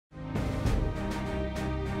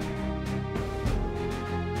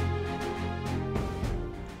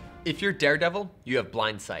If you're Daredevil, you have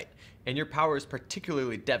blind sight, and your power is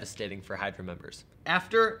particularly devastating for Hydra members.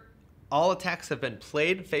 After all attacks have been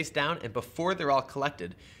played face down and before they're all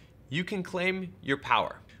collected, you can claim your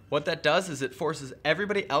power. What that does is it forces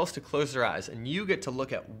everybody else to close their eyes, and you get to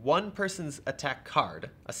look at one person's attack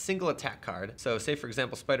card, a single attack card. So say for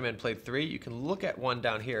example Spider-Man played 3, you can look at one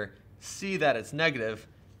down here, see that it's negative,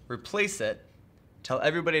 replace it, tell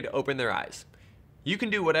everybody to open their eyes. You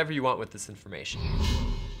can do whatever you want with this information.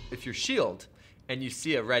 If you're S.H.I.E.L.D. and you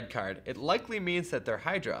see a red card, it likely means that they're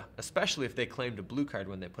Hydra, especially if they claimed a blue card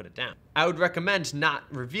when they put it down. I would recommend not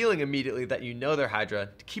revealing immediately that you know they're Hydra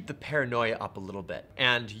to keep the paranoia up a little bit,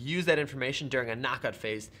 and use that information during a knockout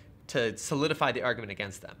phase to solidify the argument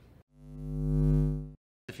against them.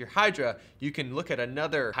 If you're Hydra, you can look at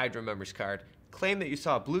another Hydra member's card, claim that you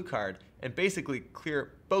saw a blue card, and basically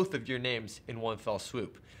clear both of your names in one fell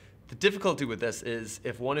swoop. The difficulty with this is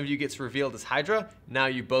if one of you gets revealed as Hydra, now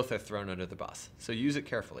you both are thrown under the bus. So use it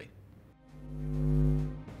carefully.